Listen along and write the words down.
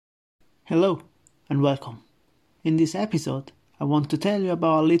Hello and welcome. In this episode, I want to tell you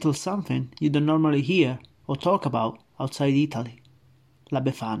about a little something you don't normally hear or talk about outside Italy, La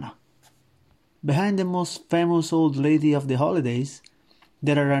Befana. Behind the most famous old lady of the holidays,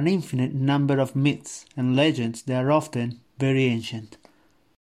 there are an infinite number of myths and legends that are often very ancient.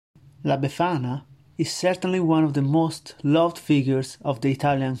 La Befana is certainly one of the most loved figures of the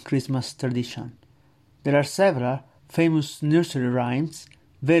Italian Christmas tradition. There are several famous nursery rhymes,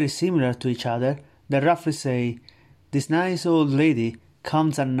 very similar to each other, that roughly say, "This nice old lady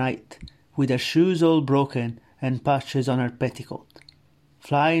comes at night, with her shoes all broken and patches on her petticoat,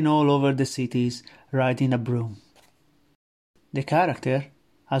 flying all over the cities, riding a broom." The character,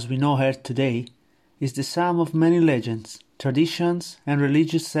 as we know her today, is the sum of many legends, traditions, and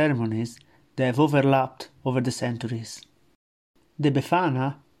religious ceremonies that have overlapped over the centuries. The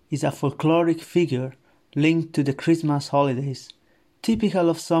Befana is a folkloric figure linked to the Christmas holidays, typical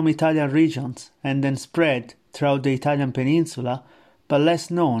of some Italian regions and then spread throughout the Italian peninsula, but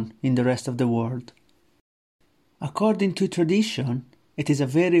less known in the rest of the world. According to tradition, it is a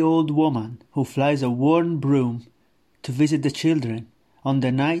very old woman who flies a worn broom to visit the children on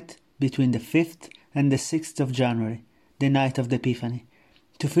the night between the 5th and the 6th of January, the night of the Epiphany,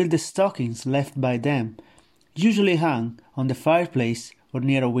 to fill the stockings left by them, usually hung on the fireplace or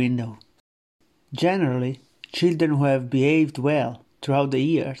near a window. Generally, children who have behaved well throughout the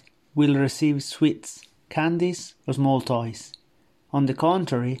year will receive sweets, candies, or small toys. On the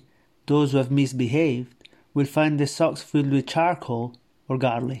contrary, those who have misbehaved will find the socks filled with charcoal or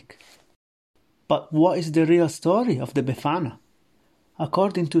garlic. But what is the real story of the Befana?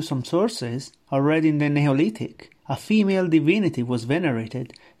 According to some sources, already in the Neolithic, a female divinity was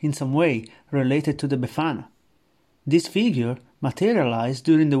venerated in some way related to the Befana. This figure materialized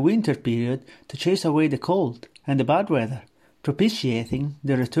during the winter period to chase away the cold and the bad weather, propitiating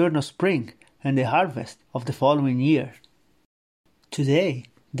the return of spring and the harvest of the following year. Today,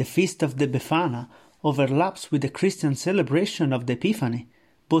 the feast of the Befana overlaps with the Christian celebration of the Epiphany,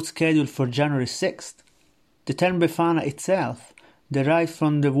 both scheduled for January 6th. The term Befana itself derives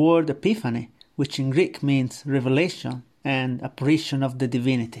from the word Epiphany, which in Greek means revelation and apparition of the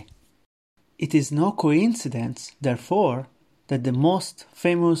divinity. It is no coincidence, therefore, that the most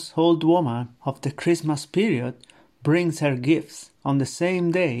famous old woman of the Christmas period brings her gifts on the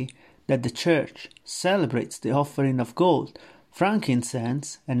same day that the Church celebrates the offering of gold,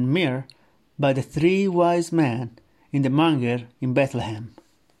 frankincense, and myrrh by the 3 wise men in the manger in Bethlehem.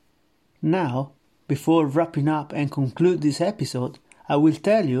 Now, before wrapping up and conclude this episode, I will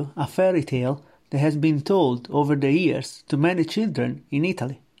tell you a fairy tale that has been told over the years to many children in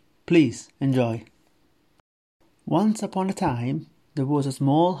Italy. Please enjoy. Once upon a time, there was a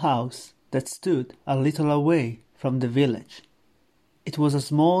small house that stood a little away from the village. It was a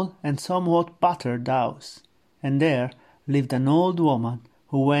small and somewhat battered house, and there lived an old woman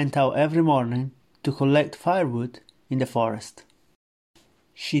who went out every morning to collect firewood in the forest.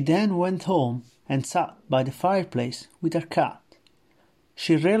 She then went home and sat by the fireplace with her cat.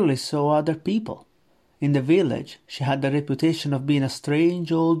 She rarely saw other people. In the village, she had the reputation of being a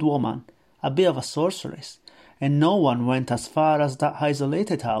strange old woman, a bit of a sorceress, and no one went as far as that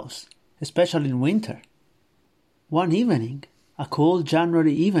isolated house, especially in winter. One evening, a cold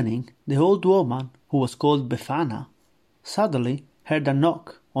January evening, the old woman, who was called Befana, suddenly heard a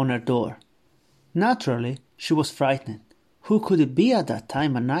knock on her door. Naturally, she was frightened. Who could it be at that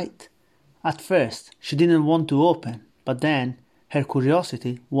time of night? At first, she didn't want to open, but then her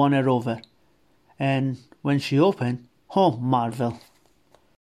curiosity won her over. And when she opened, oh marvel!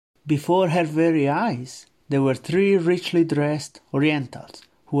 Before her very eyes, there were 3 richly dressed Orientals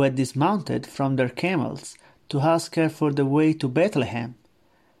who had dismounted from their camels to ask her for the way to Bethlehem.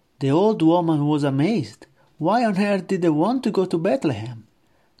 The old woman was amazed. Why on earth did they want to go to Bethlehem?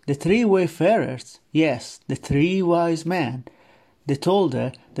 The 3 wayfarers, yes, the 3 wise men, they told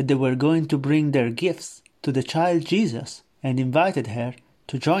her that they were going to bring their gifts to the child Jesus and invited her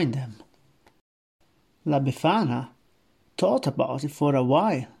to join them. La Befana thought about it for a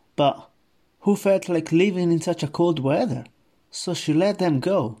while, but who felt like living in such a cold weather? So she let them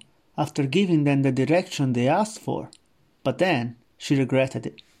go, after giving them the direction they asked for, but then she regretted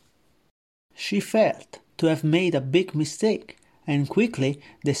it. She felt to have made a big mistake and quickly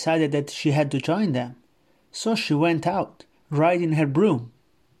decided that she had to join them. So she went out, riding her broom.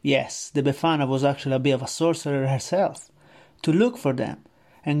 Yes, the Befana was actually a bit of a sorcerer herself, to look for them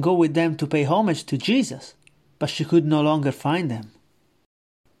and go with them to pay homage to Jesus, but she could no longer find them.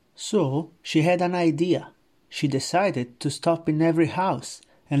 So she had an idea. She decided to stop in every house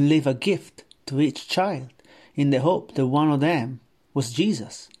and leave a gift to each child in the hope that one of them was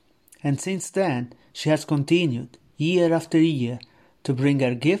Jesus. and since then she has continued, year after year, to bring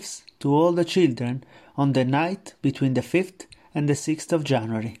her gifts to all the children on the night between the 5th and the 6th of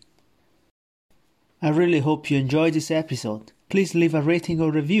January. I really hope you enjoyed this episode. Please leave a rating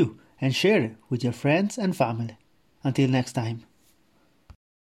or review and share it with your friends and family. Until next time.